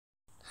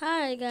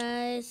Hi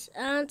guys,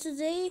 and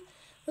today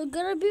we're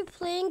gonna be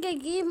playing a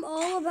game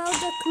all about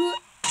the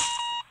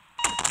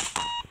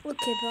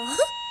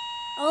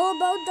all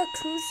about the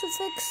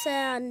crucifix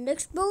and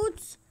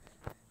nextbots.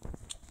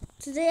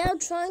 Today I'm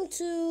trying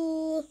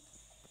to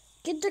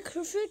get the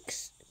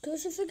crucifix and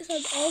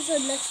also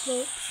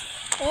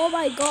nextbots. Oh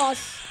my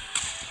gosh,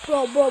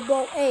 bro,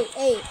 hey.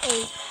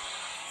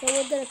 So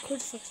we're gonna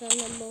crucifix on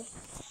them, bro.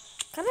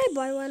 Can I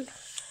buy one?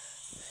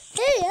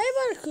 Hey, I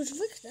bought a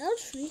crucifix. That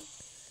was free.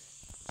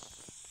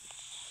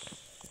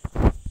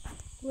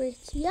 Wait,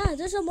 yeah,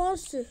 there's a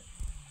monster.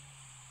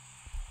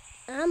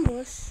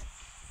 Ambush.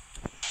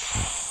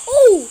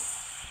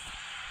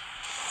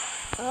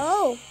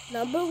 Oh,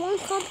 number one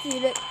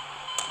completed.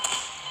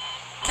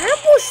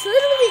 Ambush,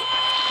 literally.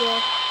 Bro,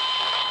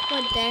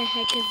 what the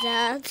heck is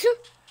that?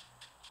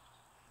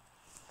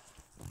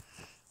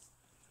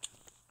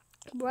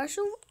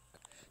 Brussels?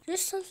 There's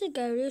something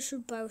I really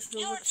should buy with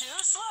You're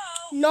too slow.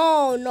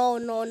 No,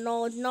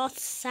 not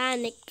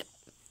Sonic.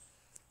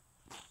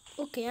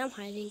 Okay, I'm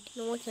hiding.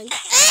 No one can.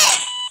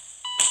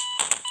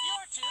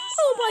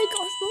 Oh my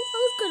gosh, bro, I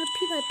was gonna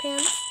pee my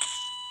pants.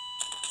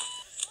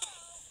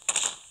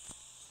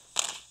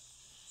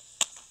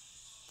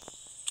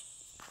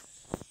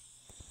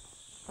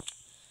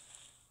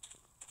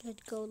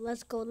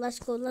 Let's go.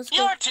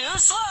 You're too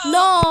slow.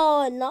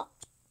 No, not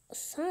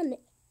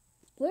Sonic.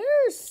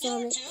 Where is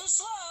Sonic? You're too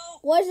slow.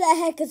 What the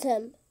heck is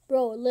him?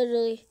 Bro,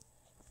 literally.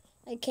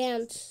 I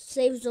can't.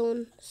 Save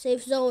zone.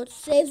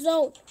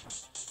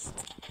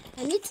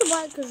 I need to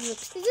buy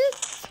crucifix. Is it?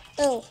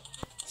 Oh,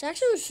 it's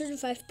actually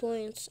 35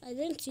 points. I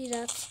didn't see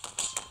that.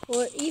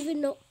 Or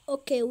even though.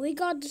 Okay, we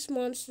got this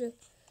monster.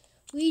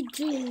 We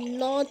do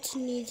not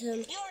need him.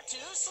 You're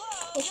too slow.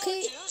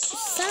 Okay, You're too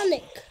slow.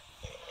 Sonic.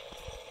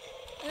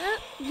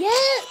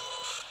 Yeah,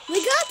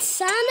 we got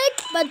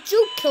Sonic, but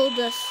you killed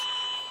us.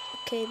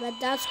 Okay, but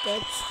that's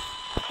good.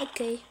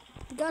 Okay,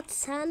 we got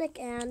Sonic,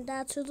 and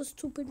that's a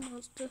stupid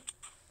monster.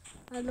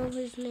 I know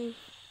his name.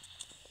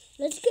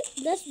 Let's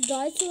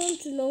die to him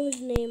to know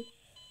his name.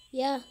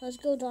 Yeah, let's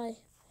go die.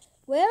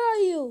 Where are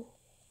you?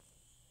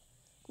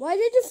 Why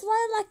did you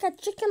fly like a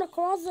chicken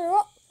across the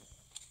road?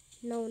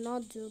 No,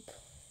 not dupe.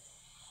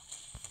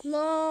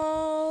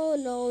 No,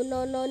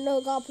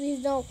 God,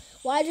 please no.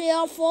 Why are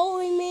y'all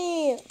following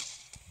me?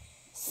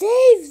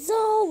 Save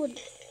zone!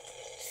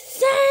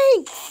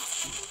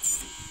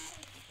 Thanks!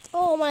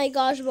 Oh my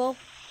gosh, bro.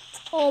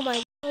 Oh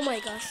my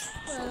gosh.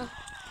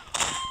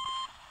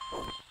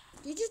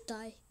 Did you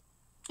die?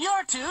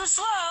 You're too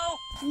slow.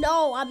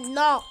 No, I'm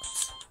not.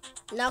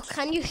 Now,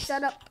 can you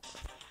shut up?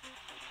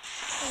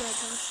 Oh my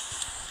gosh.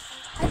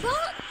 I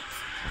got...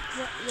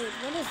 Wait,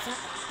 what is that?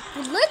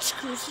 Glitch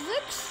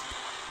crucifix?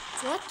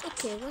 What?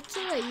 Okay, what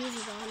should I use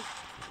it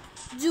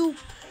on? Dupe.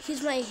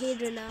 He's my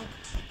hater now.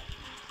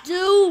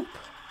 Dupe.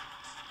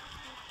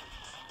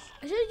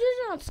 I should use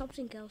it on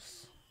something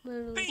else.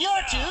 Literally.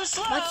 You're too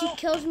slow. But he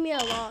kills me a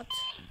lot.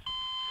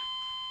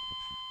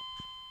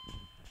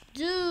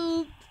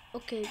 Dupe.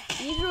 Okay,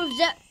 either of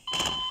that.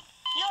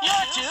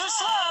 You're too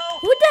slow.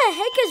 Who the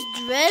heck is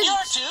Dread?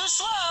 You're too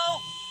slow.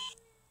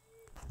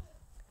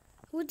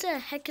 Who the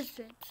heck is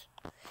Dread?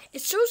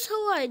 It shows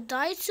how I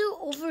died to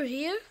over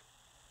here.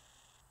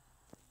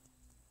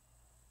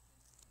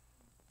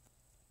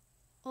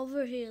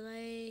 Over here,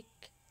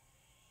 like,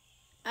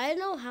 I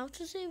know how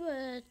to say,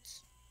 but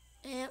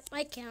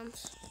I can't.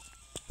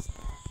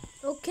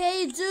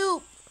 Okay,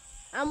 dude,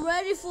 I'm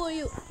ready for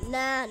you.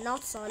 Nah,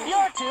 not Sonic.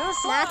 You're too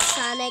slow. Not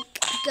Sonic.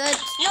 Good.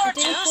 You're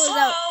too slow.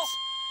 Out.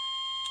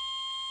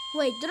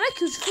 Wait, did I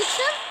crucifix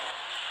him?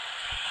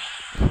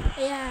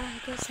 Yeah,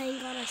 because thank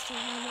God I still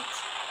have it.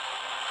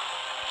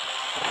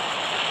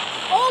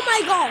 Oh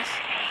my gosh!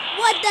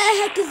 What the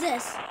heck is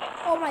this?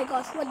 Oh my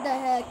gosh, what the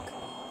heck?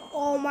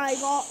 Oh my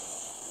god.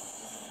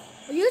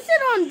 Use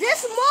it on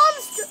this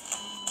monster.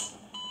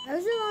 I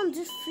use it on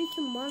this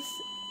freaking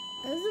monster.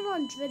 I use it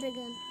on Dread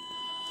again.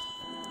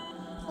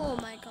 Oh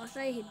my gosh,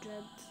 I hate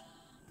Dread.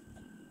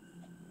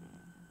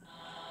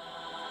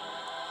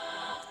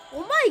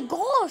 Oh my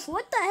gosh,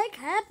 what the heck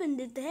happened?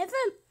 Did they have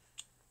him?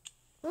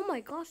 Oh my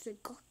gosh, they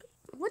got...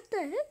 What the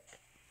heck?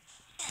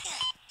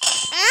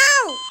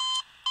 Ow!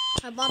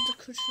 I bought the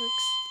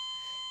crucifix.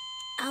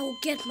 I'll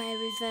get my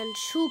revenge.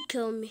 Who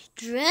killed me?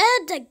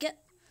 Dread again.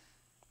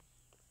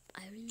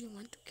 I really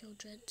want to kill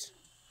Dread.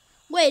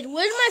 Wait,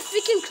 where's my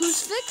freaking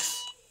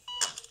crucifix?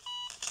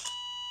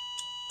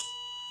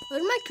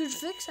 Where's my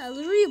crucifix? I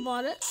literally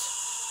bought it.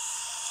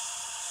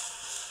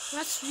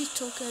 That's 3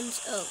 tokens.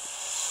 Oh.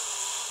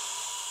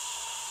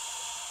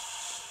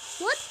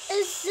 What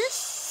is this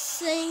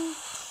thing?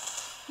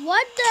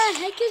 What the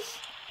heck is...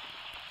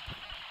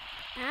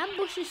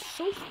 Ambush is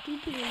so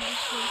stupid in this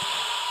game.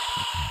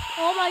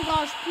 Oh my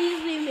gosh,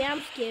 please leave me.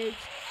 I'm scared.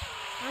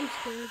 I'm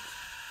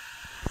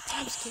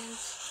scared.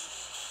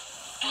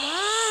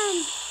 Mom!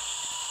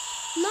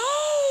 No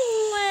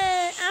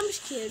way! I'm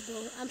scared,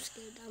 bro. I'm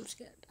scared.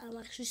 I'm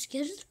actually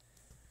scared.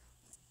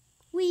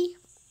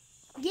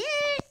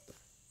 Yeah!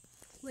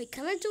 Wait,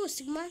 can I do a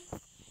Sigma?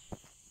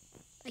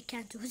 I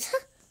can't do it.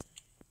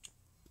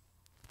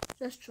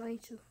 Just trying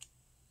to.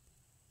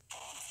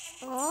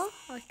 Oh,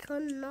 I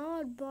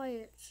cannot buy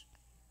it.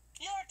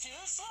 You're too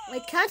slow. I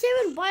can't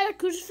even buy a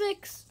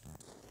crucifix.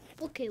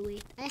 Okay,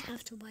 wait. I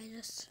have to buy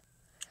this.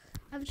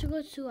 I have to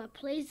go to a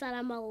place that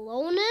I'm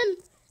alone in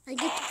and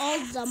get all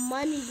the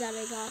money that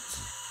I got.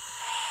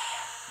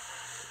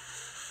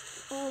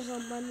 All the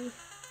money.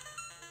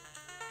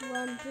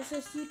 Run. This is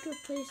a secret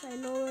place. I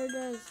know where it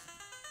is.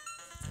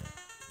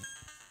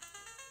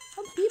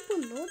 Some people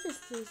know this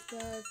place,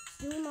 but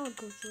they will not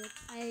go to it.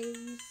 I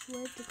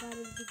swear to God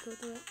if they go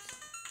to it.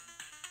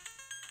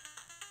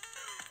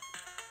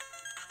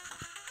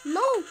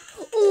 No!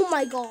 Oh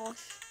my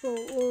gosh. Bro,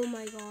 oh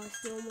my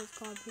gosh. They almost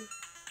got me.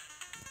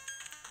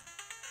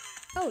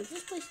 Oh,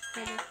 this place is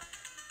better.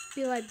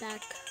 Be right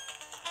back.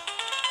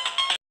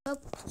 Oh,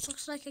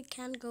 looks like I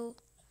can't go.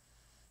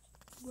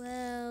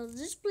 Well,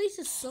 this place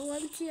is so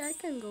empty. I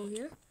can go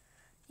here.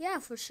 Yeah,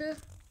 for sure.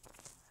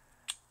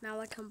 Now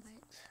I can buy it.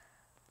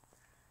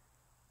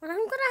 But I'm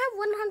gonna have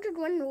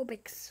 101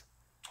 Robux.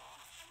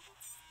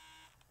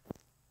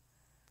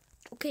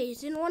 Okay,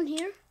 is there one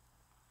here?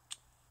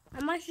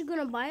 I'm actually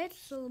gonna buy it,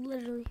 so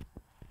literally.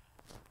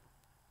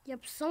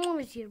 Yep, someone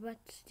was here, but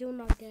still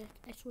not get it.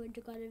 I swear to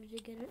God if they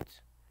get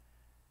it.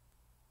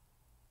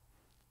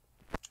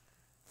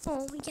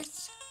 Oh,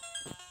 yes.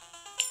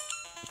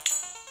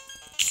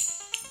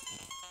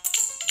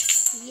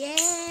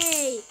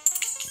 Yay!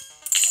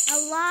 A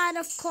lot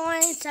of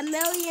coins, a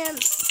million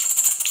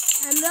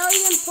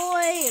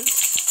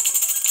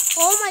points.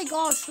 Oh my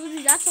gosh,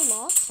 Rudy, that's a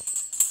lot.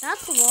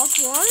 That's a lot.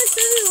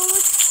 130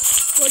 Robux.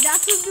 Well, that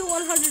would be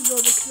 100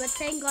 Robux, but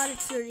thank God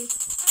it's 30.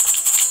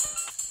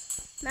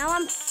 Now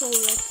I'm so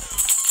rich.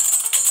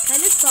 Can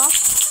you stop?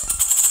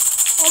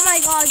 Oh my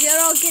God, you're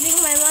all getting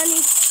my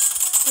money.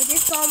 But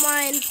it's all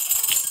mine.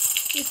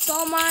 It's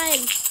all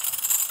mine.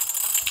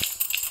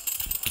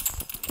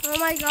 Oh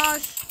my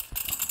gosh.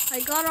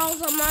 I got all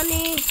the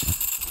money.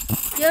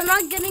 You're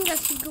not getting a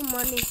single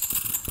money.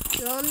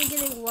 You're only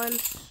getting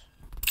once.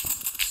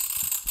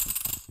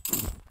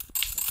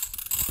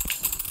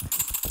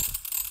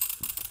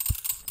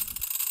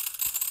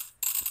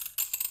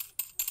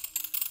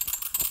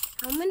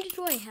 How many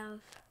do I have?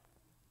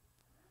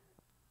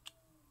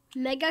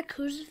 Mega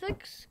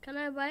Crucifix? Can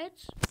I buy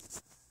it?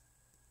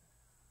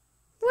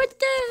 What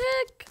the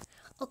heck?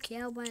 Okay,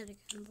 I'll buy it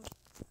again.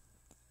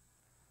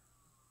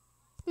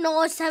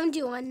 No, it's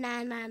 71.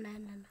 Nah.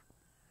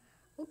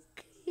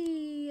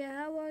 Okay,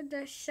 how about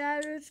the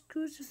Shattered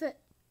Crucifix?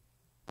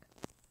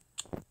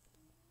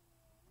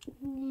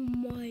 Oh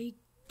my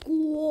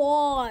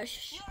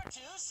gosh. You're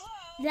too slow.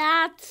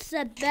 That's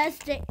the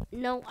best thing.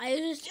 No, I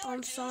used it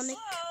on Sonic.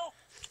 Slow.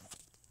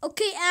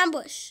 Okay,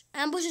 ambush.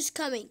 Ambush is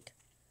coming.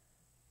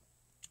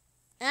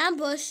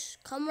 Ambush,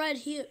 come right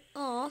here.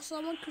 Oh,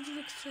 someone could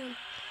fix him.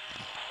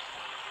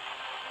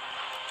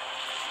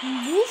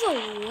 Move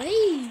away,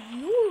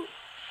 you.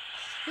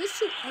 You're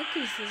too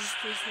ugly for this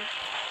station.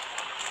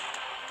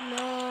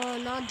 No,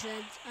 not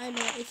dreads. I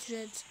know, it's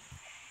dreads.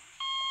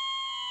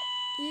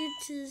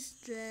 It is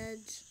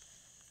dreads.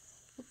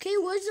 Okay,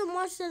 where's the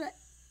monster that...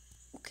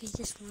 Okay,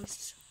 this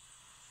monster.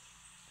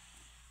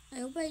 I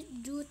hope I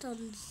do it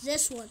on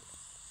this one.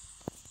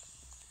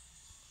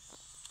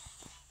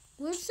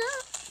 Where's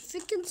that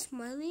freaking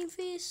smiley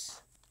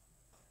face?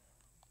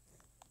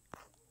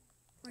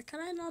 Why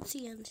can I not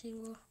see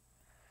anything? Bro?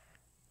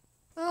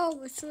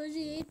 Oh, it's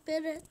already 8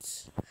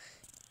 minutes.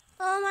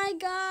 Oh my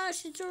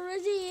gosh, it's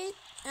already 8.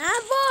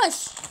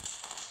 Ambush!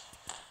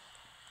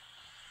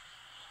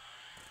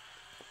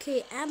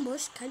 Okay,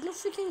 ambush. Can you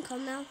freaking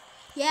come now?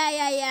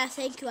 Yeah.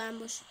 Thank you,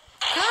 ambush.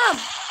 Come!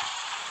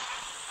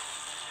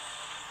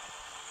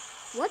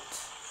 What?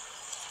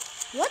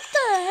 What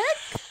the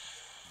heck?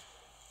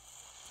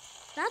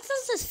 That's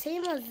not the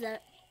same as the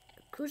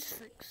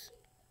crucifix.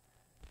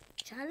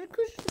 Shattered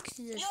Crucifix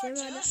is the same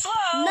as the...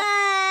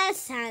 Nah,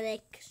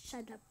 Sonic.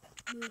 Shut up.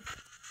 Move.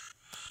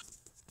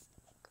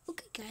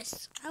 Okay,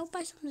 guys. I'll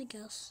buy something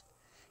else.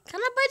 Can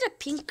I buy the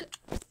pink?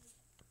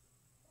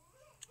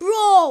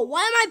 Bro,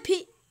 why am I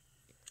pink?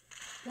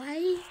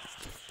 Why?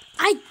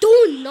 I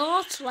do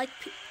not like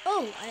pink.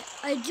 Oh,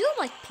 I do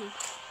like pink.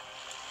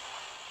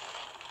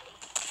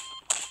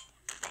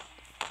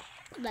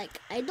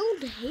 Like, I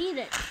don't hate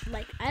it.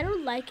 Like, I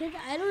don't like it.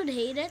 I don't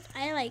hate it.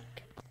 I like...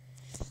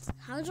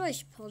 How do I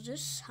spell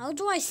this? How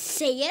do I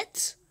say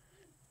it?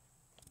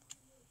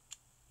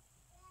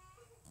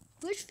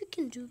 Where's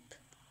freaking dupe?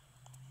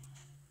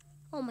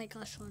 Oh my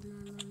gosh, no.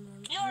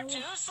 You're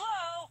too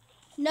slow.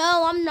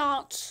 No, I'm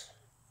not.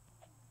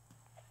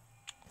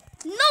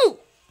 No!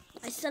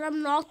 I said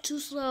I'm not too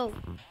slow.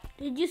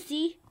 Did you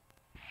see?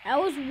 I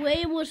was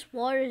way more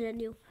smarter than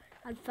you.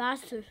 And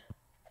faster.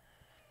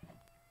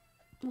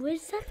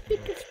 Where's that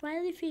freaking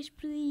smiley face,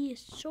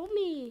 please? Show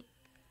me.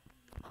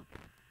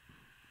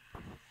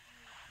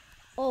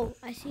 Oh,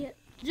 I see it.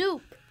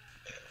 Dupe.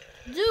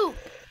 No.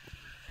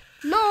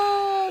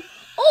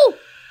 Oh.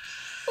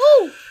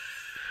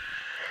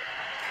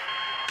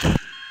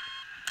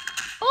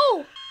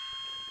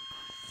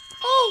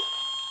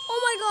 Oh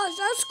my gosh,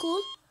 that's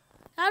cool.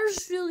 That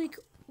was really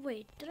cool.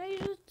 Wait, did I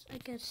use it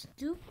against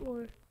dupe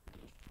or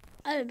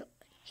I don't know.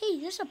 Hey,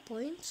 there's a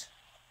point.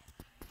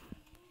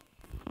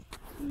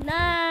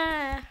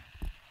 Nah.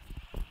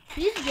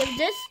 Please give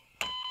this.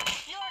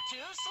 You're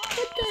too slow.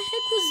 What the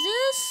heck was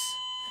this?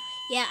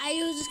 Yeah, I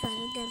used this guy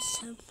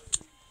against him.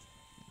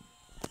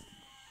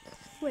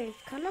 Wait,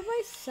 can I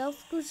buy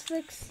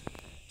self-crucifix?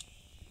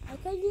 I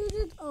can use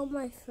it on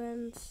my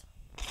friends.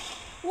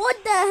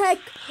 What the heck?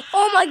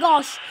 Oh my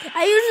gosh.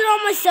 I used it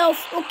on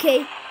myself.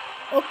 Okay.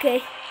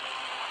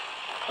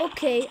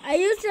 I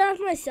used it on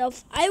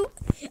myself. I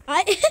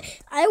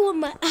want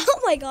my... Oh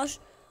my gosh.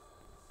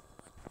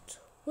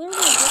 What am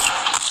I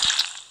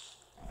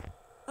doing?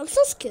 I'm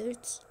so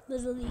scared,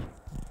 literally.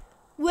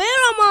 Where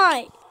am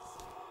I?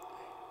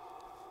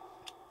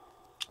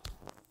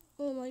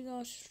 Oh my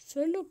gosh.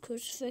 Infernal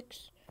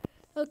Crucifix.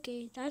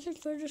 Okay, that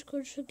Infernal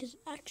Crucifix is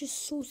actually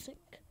so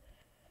sick.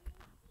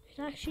 It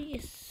actually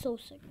is so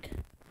sick.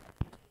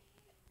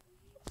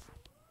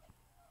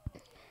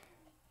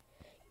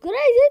 Good,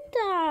 I did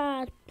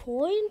that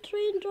point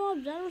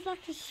raindrop. That was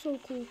actually so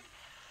cool.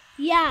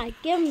 Yeah,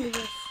 give me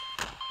this.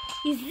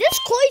 Is this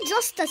coin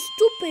just a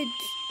stupid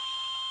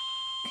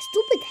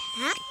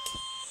hack?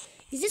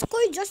 Is this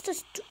coin just a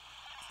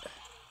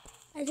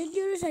I did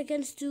use this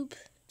against dupe.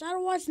 That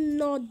was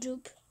not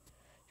dupe.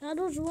 That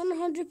was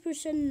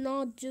 100%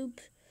 not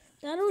dupe.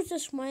 That was a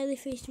smiley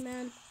face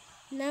man.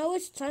 Now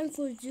it's time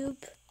for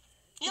dupe.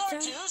 You're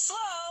too slow.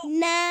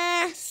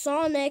 Nah,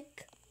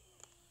 Sonic.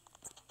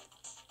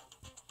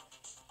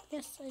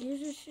 Yes, I use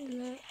this in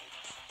that.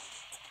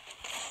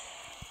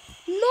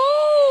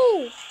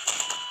 No!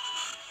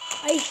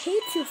 I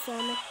hate you,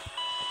 Sonic.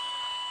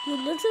 You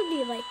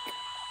literally,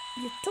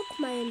 you took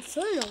my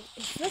Inferno.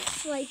 It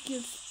looks like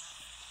you...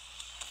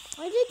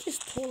 Why did you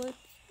steal it?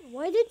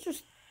 Why did you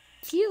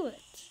steal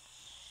it?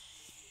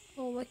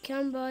 Oh, I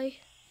can't buy.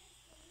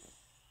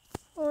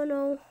 Oh,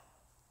 no.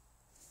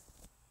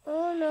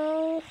 Oh,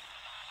 no.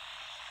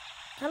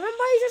 Can I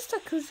buy just a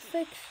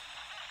crucifix?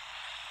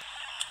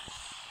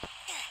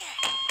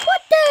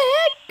 What the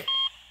heck?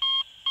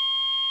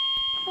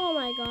 Oh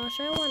my gosh,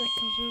 I want to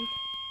kill him.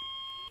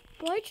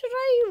 Why should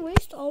I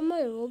waste all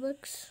my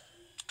Robux?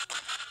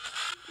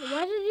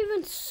 Why did it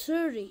even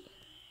 30?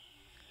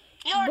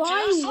 You're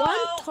Buy too slow.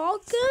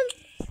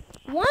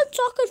 one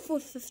token for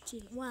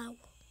 15. Wow.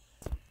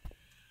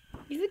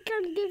 If we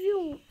can give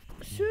you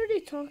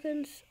 30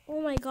 tokens,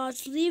 oh my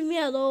gosh, leave me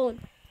alone.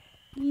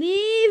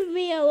 Leave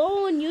me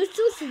alone, you're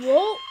too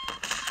slow.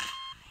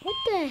 What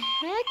the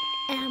heck?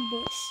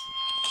 Ambush.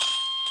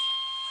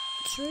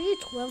 It's really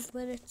 12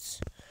 minutes.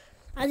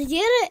 I did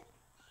it.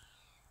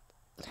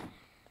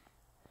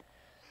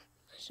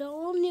 The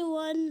only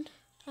one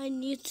I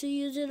need to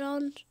use it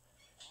on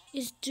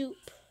is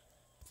dupe.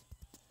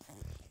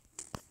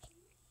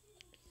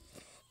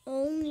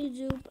 Only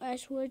dupe, I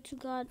swear to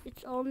God,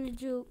 it's only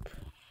dupe.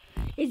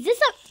 Is this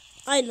a...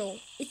 I know,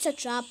 it's a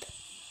trap.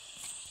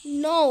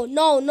 No.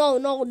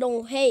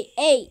 Hey,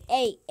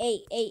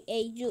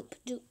 dupe.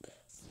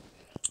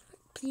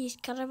 Please,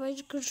 can I buy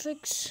the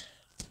crucifix?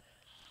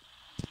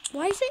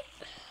 Why is it?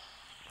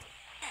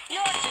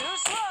 You're too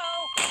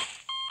slow.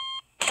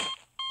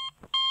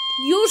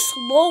 You're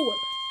slower.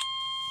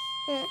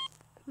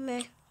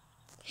 Meh.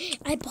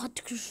 I bought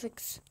the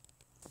crucifix.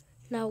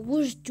 Now,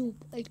 where's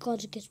dupe? I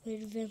gotta get my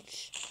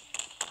revenge.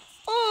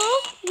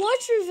 Oh, what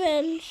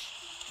revenge?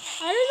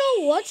 I don't know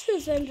what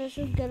revenge I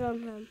should get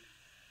on him.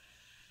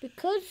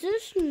 Because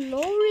there's no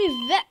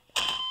revenge.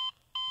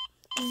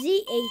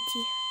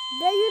 Z80.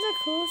 Did I use a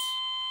cruise?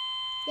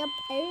 Yep,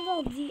 I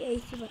used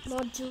Z80, but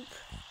not dupe.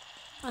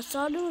 I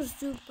thought it was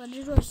dupe, but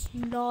it was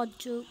not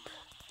dupe.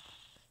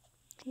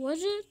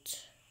 Was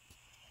it?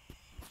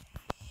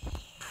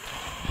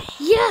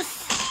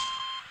 Yes!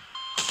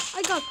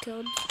 I got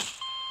killed.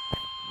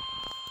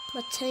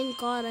 But thank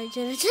God I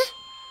did it.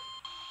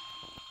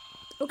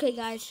 Okay,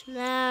 guys,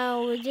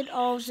 now we did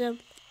all of them.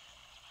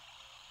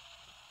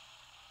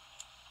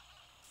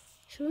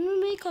 Should we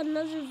make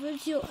another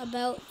video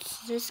about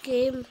this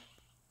game?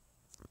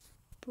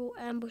 Bro,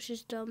 ambush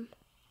is dumb.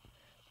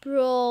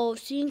 Bro,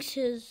 thinks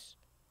he's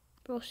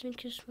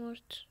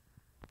smart.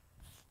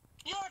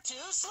 You're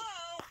too slow.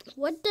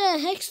 What the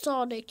heck,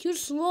 Sonic? You're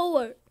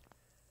slower.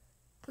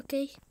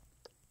 Okay.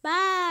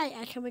 Bye.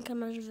 I can make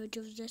another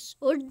video of this.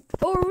 Or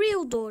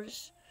real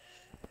doors.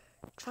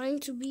 Trying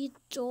to beat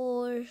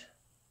door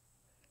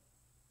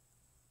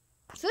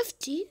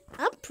 50.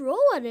 I'm pro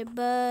at it,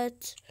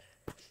 but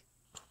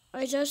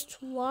I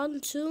just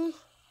want to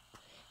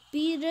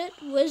beat it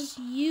with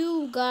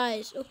you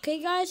guys.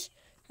 Okay, guys?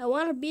 I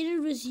want to beat it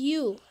with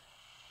you.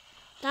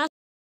 That's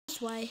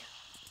why.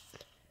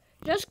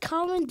 Just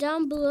comment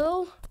down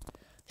below.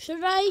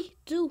 Should I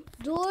do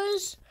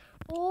doors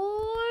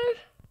or,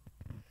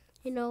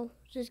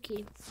 this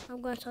game?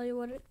 I'm going to tell you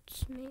what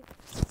it's named.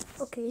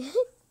 Okay.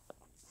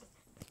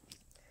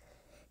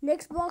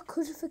 Nextbots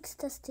crucifix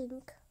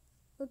testing.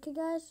 Okay,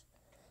 guys?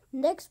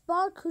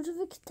 Nextbots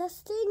crucifix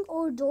testing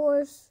or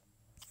doors.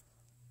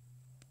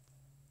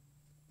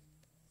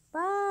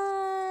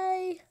 Bye.